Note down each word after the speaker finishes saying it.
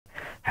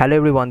Hello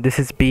everyone, this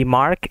is B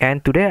Mark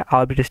and today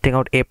I'll be testing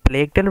out a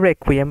Plague Tale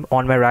Requiem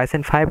on my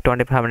Ryzen 5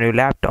 2500U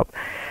laptop.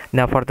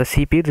 Now for the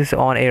CPU, this is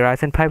on a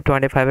Ryzen 5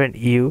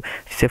 2500U.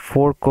 It's a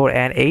 4-core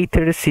and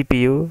 8-threaded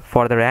CPU.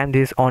 For the RAM,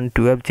 this is on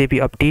 12GB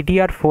of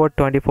DDR4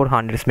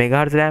 2400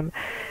 MHz RAM.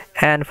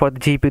 And for the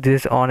GPU,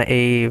 this is on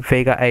a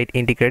Vega 8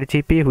 integrated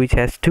GPU which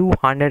has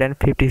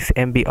 256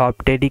 MB of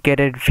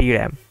dedicated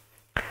VRAM.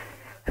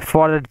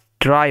 For the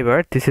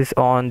driver, this is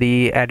on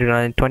the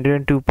Adreno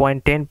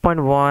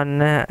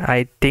 22.10.1.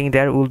 I think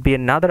there will be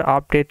another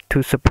update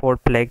to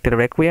support Plague Tale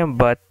Requiem,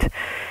 but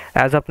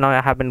as of now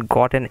I haven't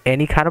gotten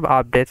any kind of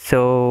update.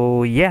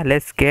 So yeah,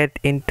 let's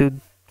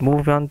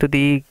move on to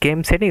the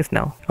game settings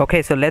now.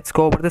 Okay, so let's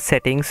go over the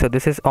settings. So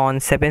this is on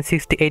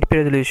 768p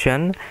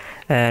resolution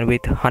and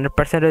with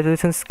 100%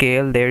 resolution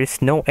scale. There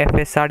is no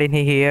FSR in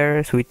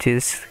here, which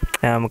is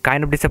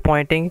kind of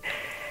disappointing.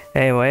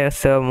 Anyway,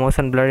 so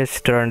motion blur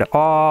is turned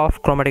off,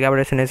 chromatic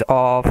aberration is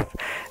off,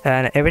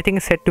 and everything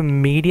is set to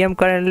medium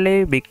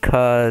currently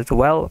because,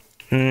 well,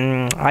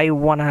 I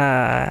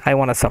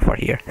wanna suffer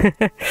here.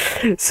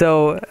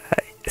 so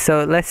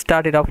let's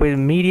start it off with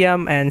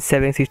medium and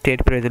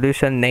 768p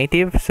resolution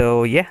native.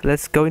 So yeah,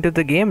 let's go into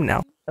the game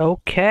now.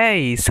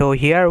 Okay, so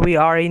here we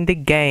are in the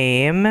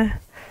game.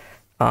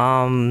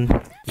 Yeah,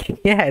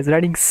 it's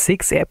running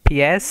 6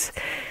 FPS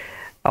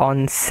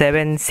on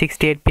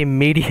 768p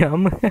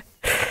medium.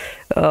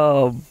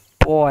 Oh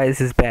boy,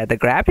 this is bad. The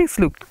graphics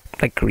look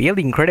like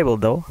really incredible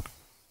though.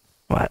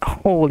 What?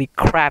 Holy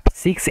crap,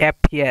 6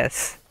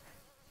 FPS.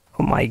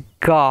 Oh my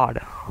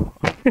god.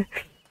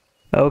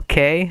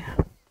 Okay.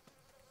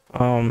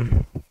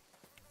 Oh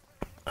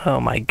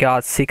my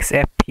god, 6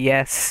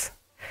 FPS.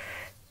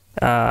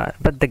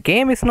 But the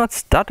game is not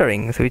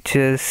stuttering, which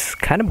is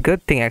kind of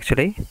good thing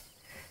actually.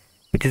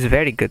 Which is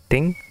very good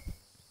thing.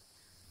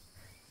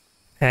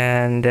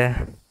 And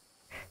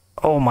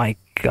oh my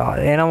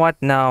god, you know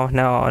what, no,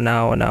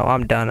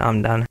 I'm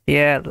done.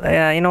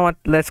 Yeah, you know what,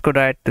 let's go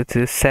right to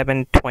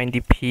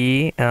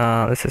 720p.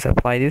 Let's just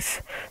apply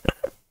this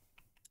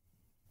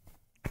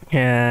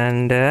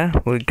and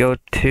we'll go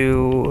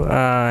to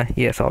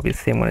yes,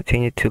 obviously I'm gonna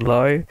change it to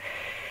low.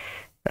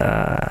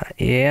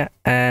 Yeah,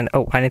 and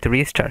oh, I need to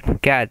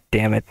restart, god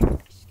damn it.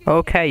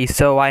 Okay,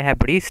 so I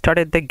have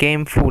restarted the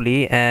game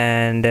fully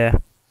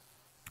and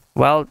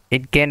well,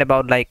 it gained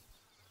about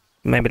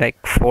maybe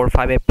 4 or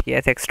 5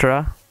 FPS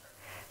extra.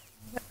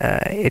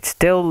 It's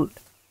still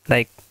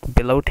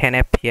below 10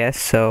 FPS,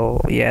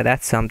 so yeah,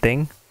 that's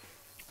something.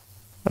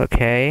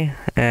 Okay,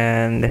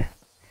 and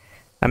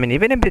I mean,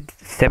 even if it's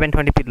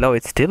 720p low,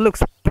 it still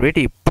looks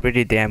pretty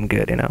damn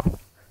good, you know.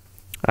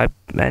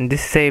 And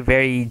this is a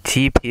very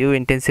GPU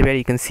intensive area.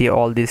 You can see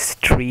all these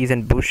trees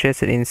and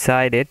bushes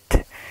inside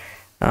it.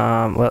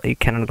 Well, you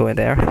cannot go in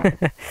there.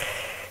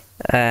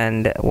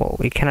 And well,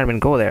 we cannot even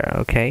go there.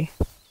 Okay.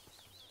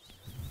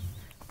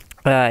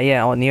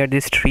 Yeah, near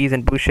these trees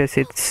and bushes,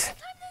 it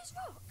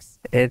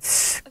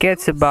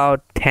gets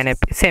about 10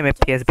 same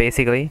FPS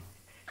basically.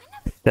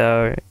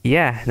 So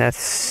yeah,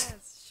 that's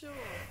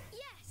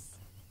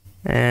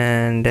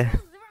and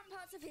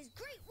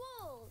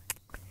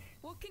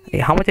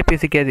how much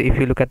FPS you get if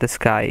you look at the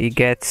sky? It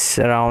gets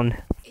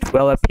around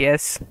 12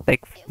 FPS,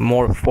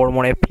 4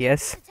 more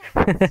FPS.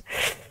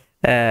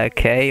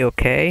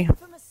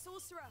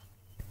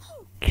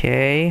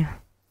 Okay,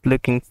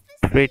 looking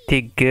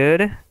pretty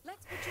good.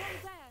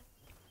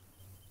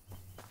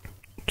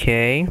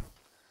 Okay,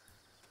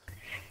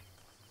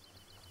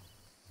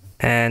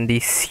 and the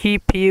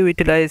CPU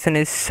utilization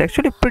is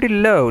actually pretty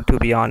low, to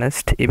be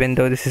honest, even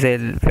though this is a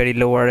very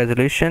lower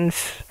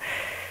resolutions.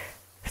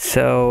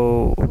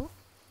 So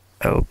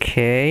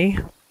okay,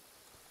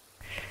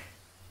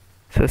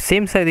 so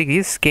seems like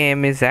this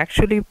game is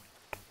actually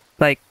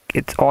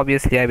it's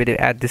obviously, I believe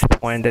at this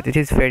point, that it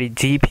is very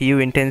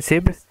GPU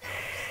intensive.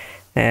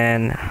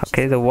 And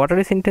okay, the water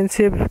is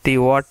intensive. The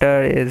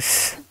water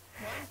is,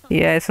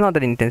 yeah, it's not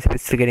that intensive,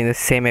 it's still getting the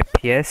same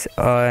FPS.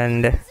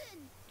 And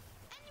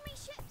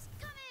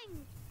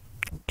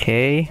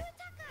okay,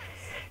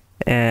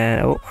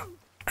 and oh,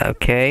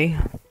 okay,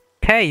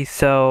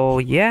 so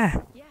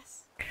yeah,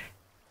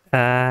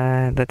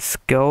 let's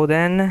go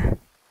then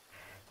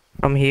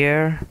from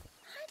here.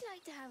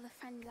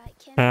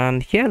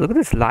 And yeah, look at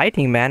this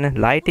lighting, man.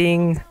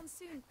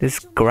 This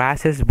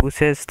grasses,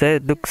 bushes,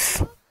 that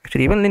looks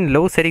actually, even in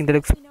low setting, that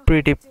looks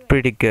pretty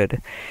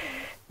good.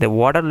 The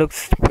water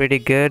looks pretty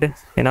good,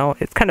 you know.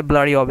 It's kind of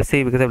blurry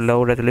obviously because of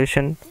low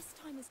resolution,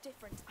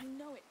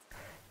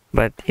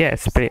 but yeah,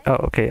 it's pretty. Oh,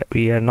 okay,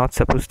 we are not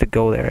supposed to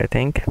go there, I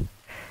think.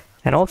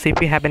 And also,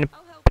 if you haven't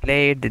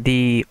played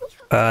the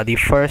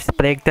first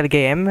Plague Tale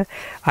game,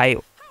 I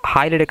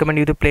highly recommend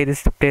you to play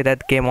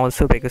that game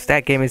also, because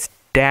that game is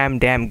damn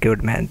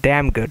good, man,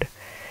 damn good.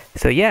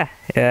 So yeah,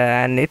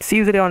 and it's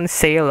usually on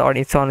sale or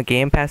it's on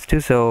Game Pass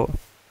too. So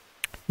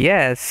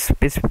yes,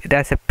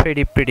 that's a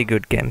pretty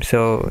good game.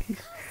 So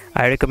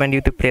I recommend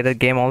you to play that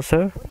game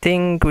also. I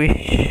think we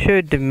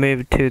should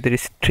move to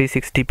this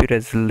 360p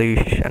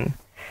resolution,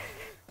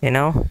 you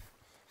know.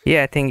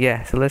 Yeah, I think,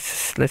 yeah, so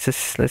let's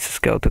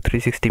just go to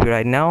 360p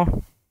right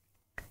now.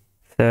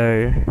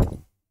 So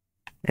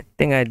I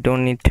think I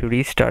don't need to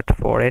restart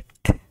for it.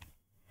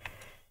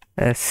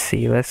 Let's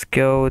see, let's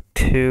go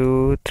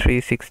to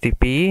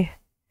 360p.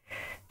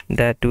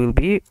 That will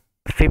be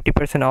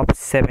 50% off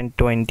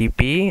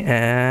 720p.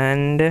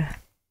 And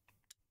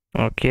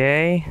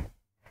okay,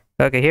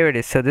 here it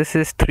is. So this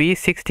is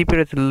 360p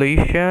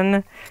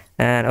resolution,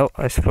 and oh,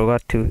 I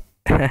forgot to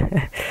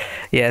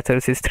yeah, so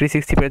this is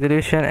 360p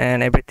resolution,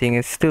 and everything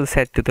is still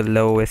set to the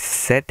lowest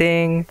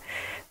setting.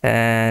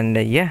 And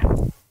yeah,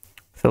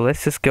 so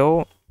let's just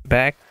go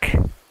back.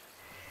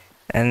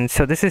 And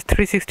so this is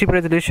 360p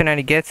resolution, and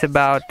it gets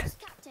about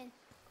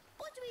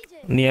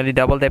nearly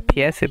double the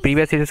FPS. So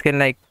previously it was getting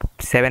like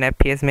 7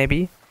 FPS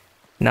maybe.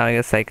 Now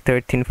it's like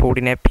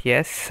 13-14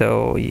 FPS.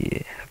 So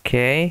yeah,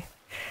 okay,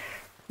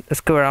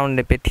 let's go around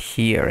a bit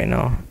here, you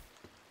know.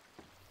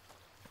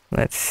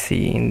 Let's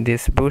see, in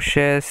these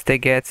bushes they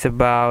gets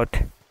about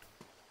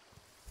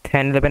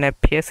 10-11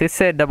 FPS.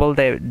 It's a double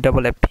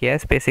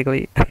FPS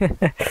basically.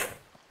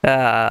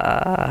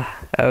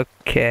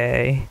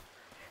 Okay,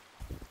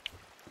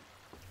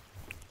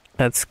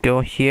 let's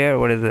go here.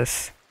 What is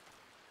this?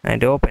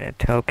 And open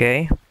it.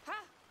 Okay,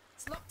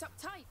 It's locked up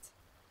tight.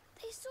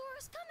 They saw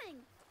us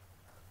coming.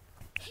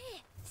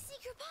 Here,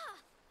 secret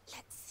path.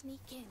 Let's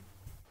sneak in.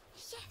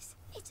 Yes,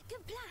 it's a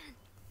good plan.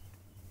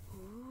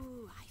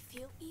 Ooh, I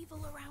feel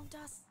evil around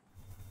us.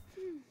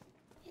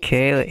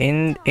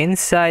 okay,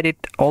 inside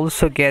it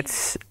also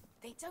gets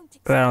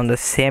around the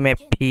same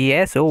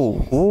FPS.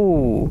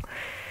 Oh,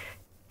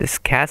 this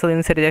castle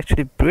inside is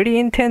actually pretty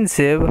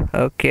intensive.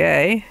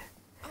 Okay,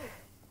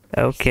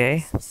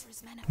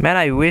 man,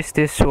 I wish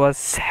this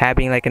was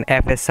having like an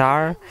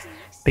FSR,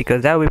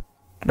 because that would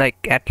like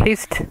at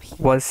least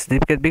was,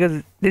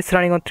 because this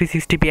running on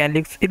 360p and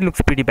it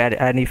looks pretty bad.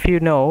 And if you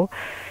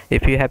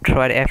have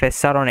tried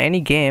FSR on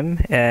any game,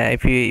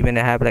 if you even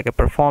have like a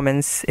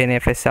performance in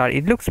FSR,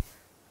 it looks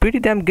pretty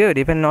damn good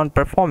even on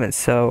performance.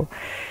 So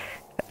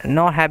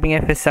not having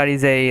FSR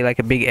is like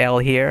a big L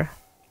here.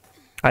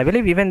 I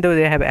believe even though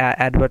they have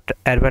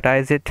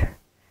advertised it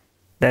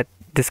that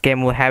this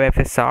game will have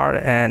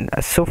FSR, and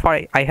so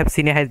far I have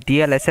seen it has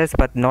DLSS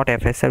but not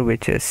FSR,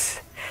 which is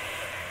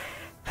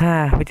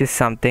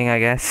something, I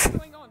guess.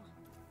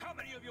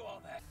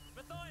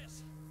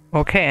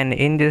 Okay, and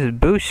in these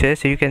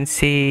bushes you can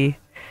see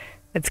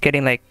it's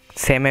getting like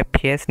same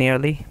FPS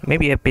nearly,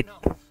 maybe a bit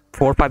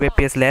 4 or 5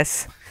 FPS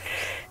less.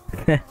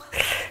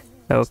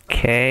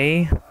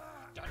 Okay,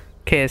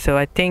 so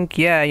I think,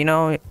 yeah, you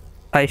know,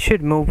 I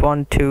should move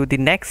on to the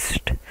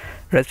next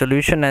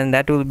resolution, and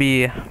that will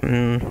be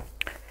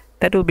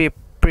a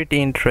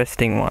pretty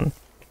interesting one.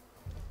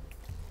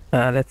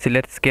 Let's see,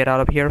 let's get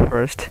out of here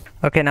first.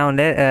 Okay,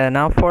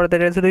 now for the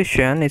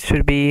resolution, it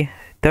should be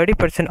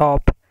 30%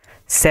 off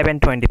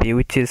 720p,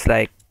 which is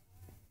like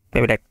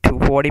maybe like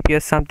 240p or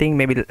something,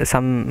 maybe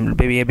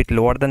a bit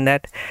lower than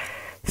that.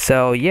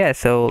 So yeah,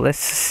 so let's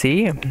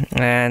see,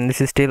 and this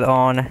is still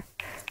on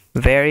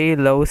very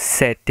low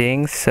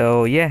settings.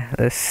 So yeah,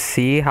 let's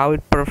see how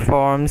it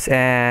performs,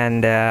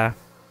 and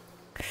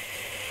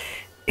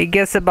it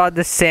gets about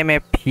the same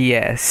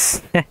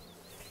FPS.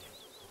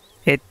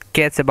 It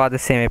gets about the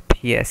same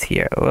FPS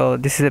here. Well,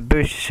 this is a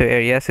bush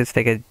area, so it's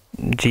like a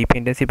GP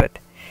intensity, but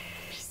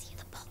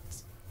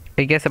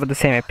it gets about the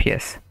same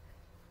FPS.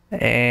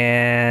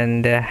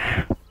 And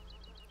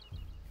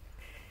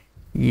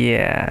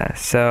yeah,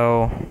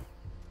 so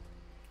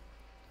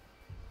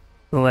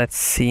let's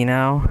see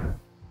now.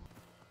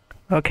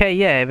 Okay,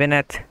 yeah, even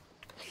at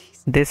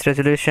this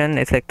resolution,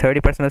 it's like 30%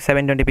 of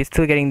 720p,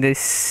 still getting the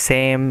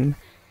same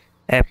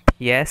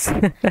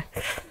FPS.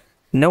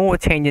 No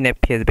change in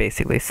FPS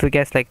basically, still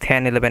gets like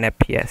 10-11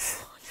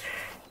 FPS.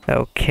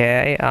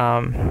 Okay,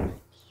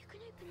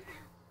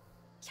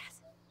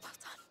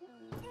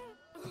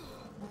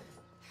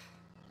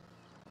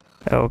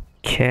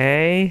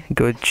 okay,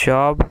 good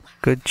job.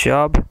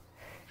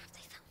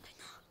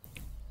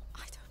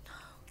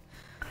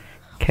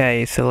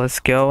 Okay, so let's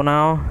go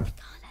now.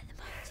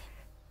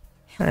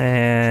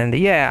 And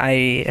yeah,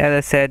 as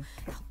I said,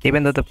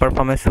 even though the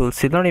performance will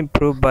still not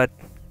improve, but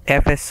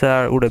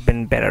FSR would have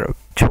been better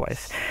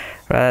choice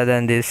rather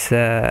than this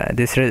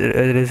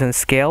resolution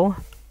scale.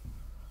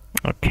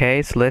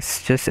 Okay, so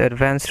let's just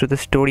advance through the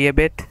story a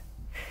bit.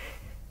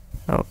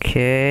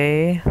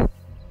 Okay,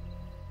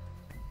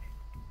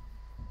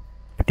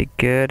 pretty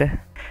good.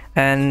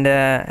 And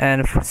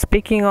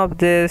speaking of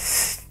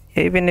this,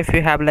 even if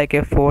you have like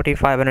a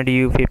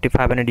 4500U,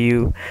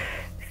 5500U,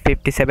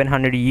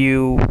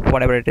 5700U,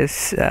 whatever it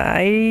is,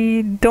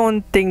 I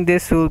don't think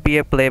this will be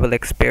a playable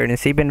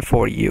experience even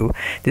for you.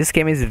 This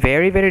game is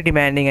very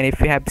demanding, and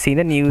if you have seen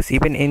the news,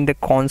 even in the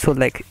console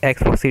like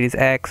Xbox Series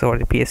X or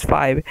the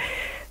PS5,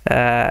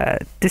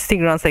 this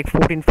thing runs like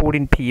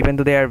 1440p. Even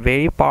though they are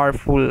very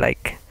powerful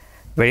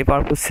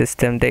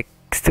system, they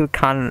still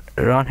can't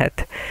run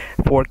at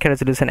 4K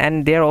resolution,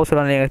 and they're also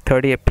running at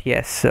 30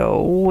 FPS.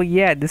 So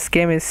yeah, this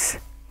game is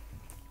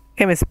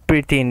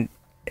pretty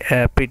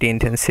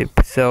intensive.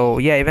 So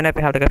yeah, even if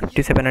you have like a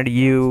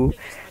 5700U,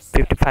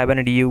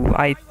 5500U,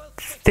 I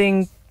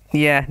think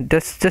Yeah,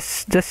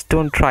 just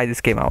don't try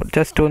this game out.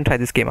 Just don't try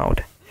this game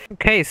out.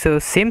 Okay, so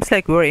seems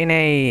like we're in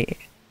a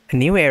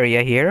new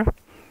area here.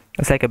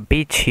 It's like a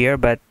beach here,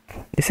 but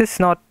this is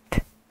not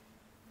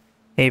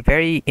a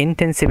very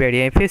intensive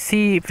area.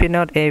 If you're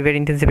not a very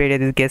intensive area,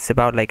 this gets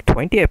about like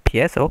 20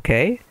 FPS.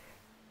 Okay,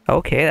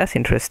 that's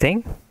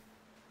interesting.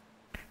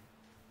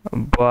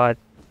 But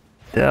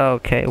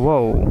okay,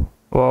 whoa,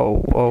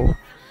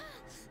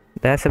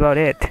 that's about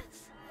it.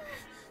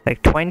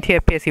 Like 20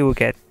 FPS you will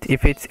get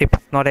if it's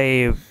not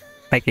a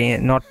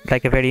not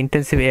like a very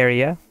intensive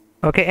area.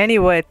 Okay,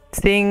 anyway, I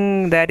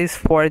think that is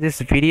for this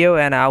video,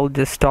 and I'll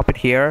just stop it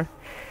here.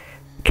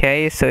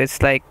 Okay, so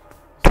it's like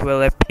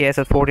 12 FPS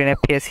or 14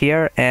 FPS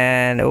here,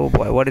 and oh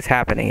boy, what is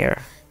happening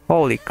here?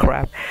 Holy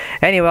crap.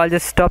 Anyway, I'll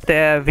just stop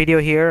the video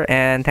here,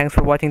 and thanks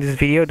for watching this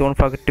video. Don't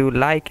forget to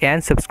like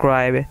and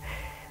subscribe,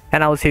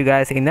 and I'll see you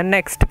guys in the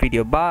next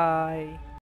video. Bye.